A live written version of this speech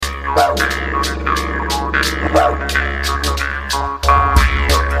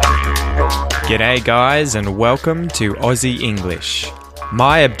G'day guys and welcome to Aussie English.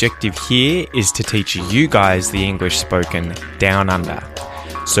 My objective here is to teach you guys the English spoken down under.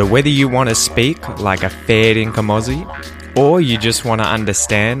 So whether you want to speak like a fair dinkum Aussie, or you just want to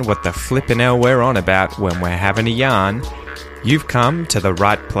understand what the flippin' hell we're on about when we're having a yarn, you've come to the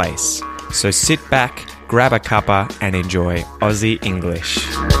right place. So sit back, grab a cuppa and enjoy Aussie English.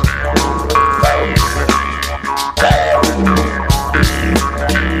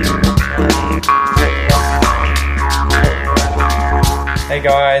 Hey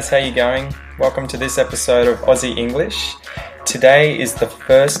guys, how you going? Welcome to this episode of Aussie English. Today is the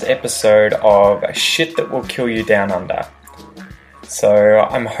first episode of Shit That Will Kill You Down Under. So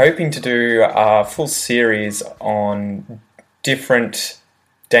I'm hoping to do a full series on different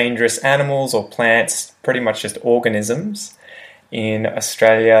dangerous animals or plants, pretty much just organisms in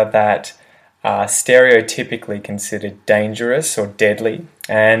Australia that are stereotypically considered dangerous or deadly.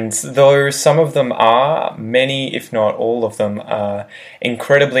 And though some of them are, many, if not all of them, are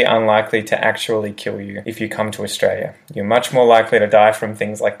incredibly unlikely to actually kill you if you come to Australia. You're much more likely to die from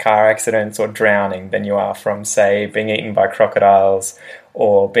things like car accidents or drowning than you are from, say, being eaten by crocodiles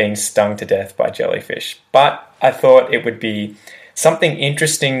or being stung to death by jellyfish. But I thought it would be something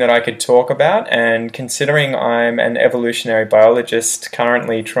interesting that I could talk about, and considering I'm an evolutionary biologist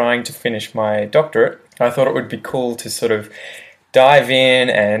currently trying to finish my doctorate, I thought it would be cool to sort of dive in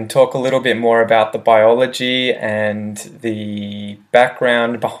and talk a little bit more about the biology and the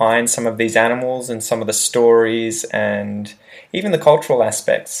background behind some of these animals and some of the stories and even the cultural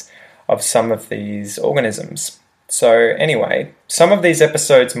aspects of some of these organisms. So anyway, some of these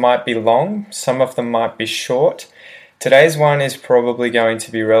episodes might be long, some of them might be short. Today's one is probably going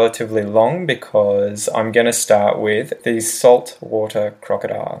to be relatively long because I'm going to start with the saltwater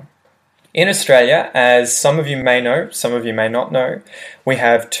crocodile. In Australia, as some of you may know, some of you may not know, we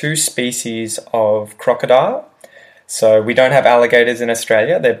have two species of crocodile. So we don't have alligators in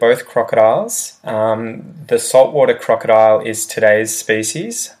Australia, they're both crocodiles. The saltwater crocodile is today's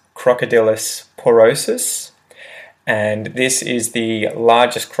species, Crocodylus porosus, and this is the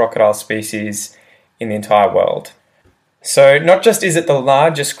largest crocodile species in the entire world. So not just is it the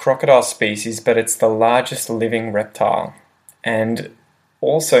largest crocodile species, but it's the largest living reptile. And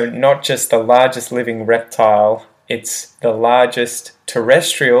also not just the largest living reptile, it's the largest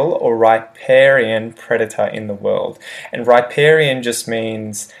terrestrial or riparian predator in the world. And riparian just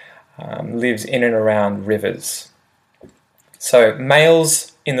means lives in and around rivers. So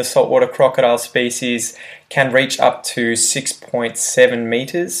males in the saltwater crocodile species can reach up to 6.7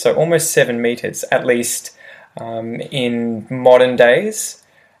 meters, so almost 7 meters at least in modern days,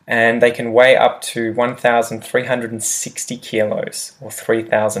 and they can weigh up to 1,360 kilos or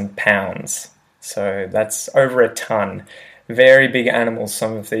 3,000 pounds. So that's over a ton. Very big animals,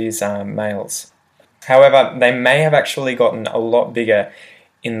 some of these males. However, they may have actually gotten a lot bigger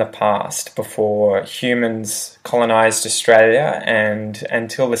in the past before humans colonized Australia, and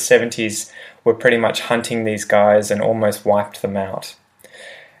until the 70s were pretty much hunting these guys and almost wiped them out.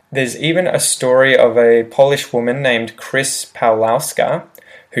 There's even a story of a Polish woman named Chris Pawlowska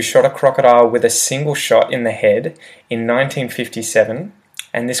who shot a crocodile with a single shot in the head in 1957,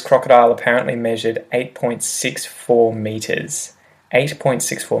 and this crocodile apparently measured 8.64 meters.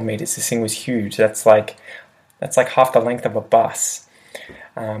 8.64 meters, this thing was huge. That's like half the length of a bus.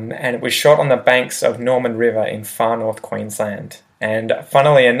 And it was shot on the banks of Norman River in far north Queensland. And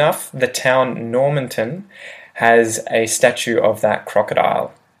funnily enough, the town Normanton has a statue of that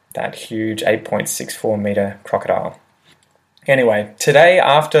crocodile. That huge 8.64 meter crocodile. Anyway, today,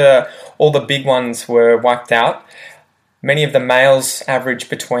 after all the big ones were wiped out, many of the males average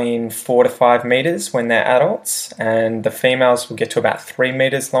between 4 to 5 meters when they're adults, and the females will get to about 3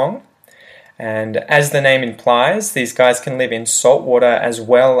 meters long. And as the name implies, these guys can live in salt water as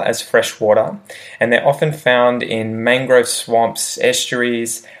well as fresh water, and they're often found in mangrove swamps,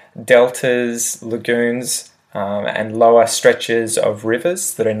 estuaries, deltas, lagoons, and lower stretches of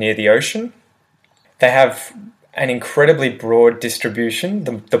rivers that are near the ocean. They have an incredibly broad distribution,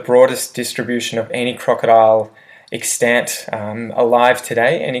 the broadest distribution of any crocodile extant alive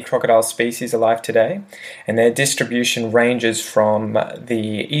today, any crocodile species alive today. And their distribution ranges from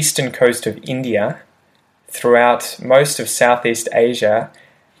the eastern coast of India throughout most of Southeast Asia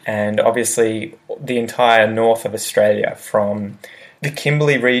and obviously the entire north of Australia, from the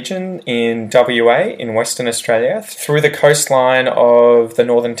Kimberley region in WA, in Western Australia, through the coastline of the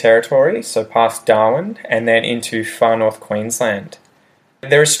Northern Territory, so past Darwin, and then into far north Queensland.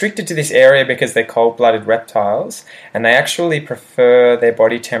 They're restricted to this area because they're cold-blooded reptiles, and they actually prefer their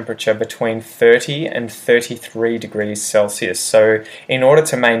body temperature between 30 and 33 degrees Celsius. So in order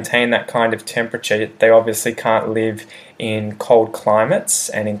to maintain that kind of temperature, they obviously can't live in cold climates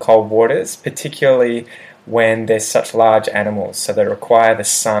and in cold waters, particularly when they're such large animals. So they require the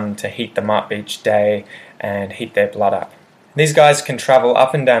sun to heat them up each day and heat their blood up. These guys can travel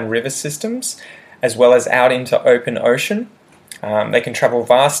up and down river systems, as well as out into open ocean. They can travel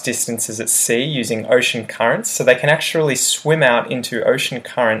vast distances at sea using ocean currents, so they can actually swim out into ocean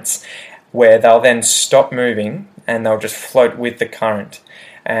currents where they'll then stop moving and they'll just float with the current.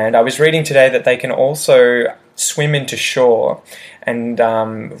 And I was reading today that they can also swim into shore and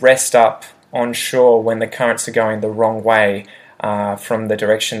rest up on shore when the currents are going the wrong way from the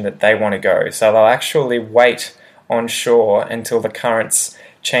direction that they want to go. So they'll actually wait on shore until the currents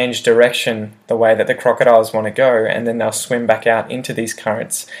change direction the way that the crocodiles want to go, and then they'll swim back out into these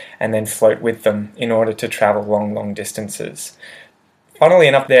currents and then float with them in order to travel long distances. Funnily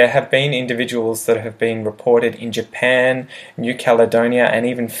enough, there have been individuals that have been reported in Japan, New Caledonia, and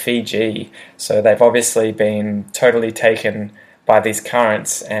even Fiji. So they've obviously been totally taken by these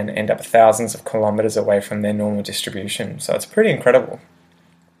currents and end up thousands of kilometers away from their normal distribution. So it's pretty incredible.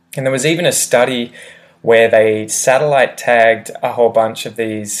 And there was even a study where they satellite tagged a whole bunch of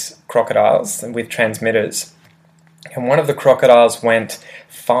these crocodiles with transmitters. And one of the crocodiles went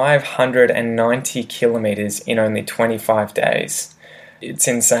 590 kilometers in only 25 days. It's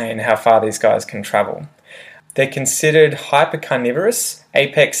insane how far these guys can travel. They're considered hypercarnivorous,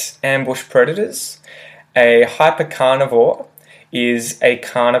 apex ambush predators. A hypercarnivore is a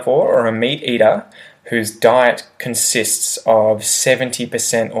carnivore or a meat eater whose diet consists of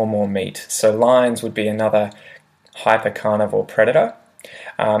 70% or more meat. So lions would be another hypercarnivore predator.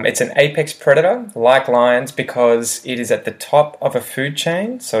 It's an apex predator, like lions, because it is at the top of a food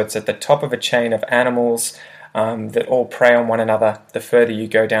chain. So it's at the top of a chain of animals that all prey on one another the further you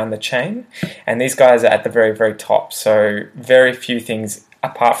go down the chain. And these guys are at the very top. So very few things,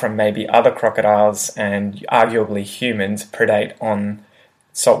 apart from maybe other crocodiles and arguably humans, predate on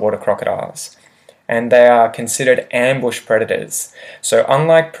saltwater crocodiles. And they are considered ambush predators. So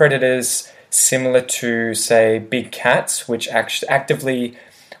unlike predators similar to, say, big cats, which actively,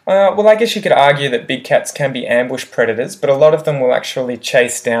 I guess you could argue that big cats can be ambush predators, but a lot of them will actually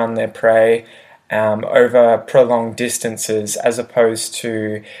chase down their prey over prolonged distances, as opposed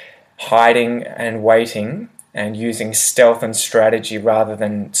to hiding and waiting and using stealth and strategy rather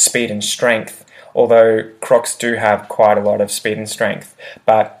than speed and strength, although crocs do have quite a lot of speed and strength.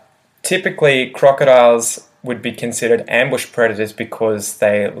 But typically, crocodiles would be considered ambush predators because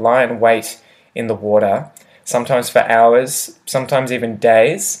they lie in wait in the water, sometimes for hours, sometimes even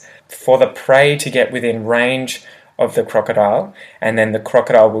days, for the prey to get within range of the crocodile, and then the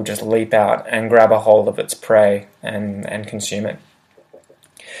crocodile will just leap out and grab a hold of its prey and consume it.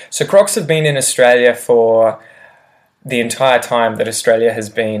 So crocs have been in Australia for the entire time that Australia has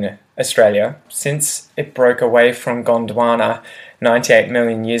been Australia. Since it broke away from Gondwana 98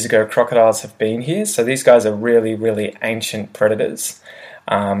 million years ago, crocodiles have been here. So these guys are really ancient predators.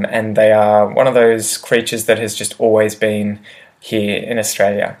 And they are one of those creatures that has just always been here in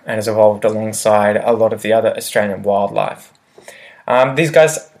Australia and has evolved alongside a lot of the other Australian wildlife. These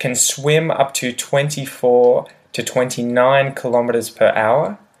guys can swim up to 24 to 29 kilometers per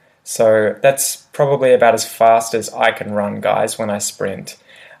hour. So that's probably about as fast as I can run, guys, when I sprint.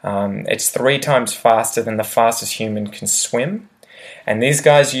 It's 3 times faster than the fastest human can swim. And these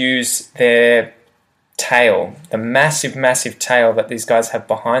guys use their tail, the massive tail that these guys have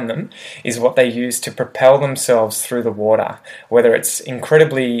behind them, is what they use to propel themselves through the water. Whether it's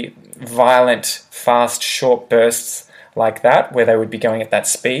incredibly violent, fast, short bursts like that, where they would be going at that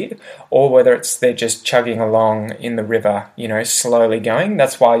speed, or whether it's they're just chugging along in the river, slowly going.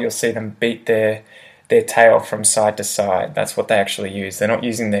 That's why you'll see them beat their tail from side to side. That's what they actually use. They're not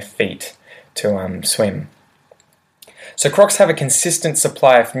using their feet to swim. So crocs have a consistent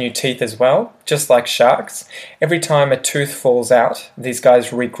supply of new teeth as well, just like sharks. Every time a tooth falls out, these guys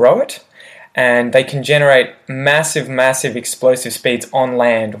regrow it, and they can generate massive explosive speeds on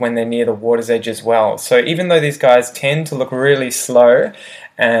land when they're near the water's edge as well. So even though these guys tend to look really slow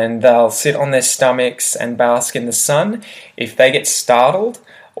and they'll sit on their stomachs and bask in the sun, if they get startled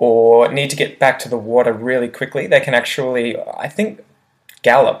or need to get back to the water really quickly, they can actually,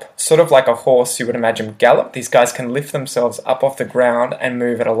 gallop, sort of like a horse you would imagine gallop. These guys can lift themselves up off the ground and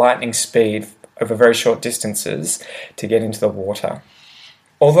move at a lightning speed over very short distances to get into the water.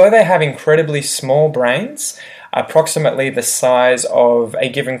 Although they have incredibly small brains, approximately the size of a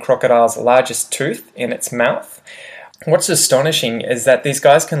given crocodile's largest tooth in its mouth, What's astonishing is that these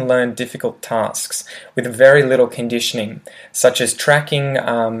guys can learn difficult tasks with very little conditioning, such as tracking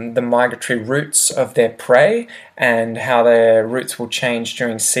the migratory routes of their prey and how their routes will change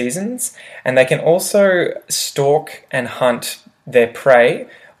during seasons. And they can also stalk and hunt their prey,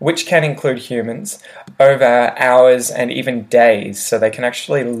 which can include humans, over hours and even days. So they can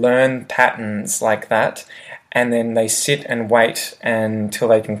actually learn patterns like that, and then they sit and wait until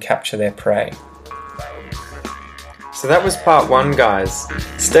they can capture their prey. So that was part 1, guys.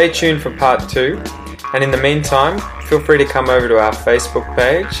 Stay tuned for part 2. And in the meantime, feel free to come over to our Facebook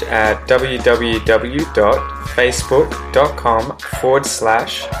page at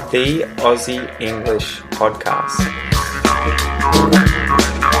www.facebook.com/The Aussie English Podcast.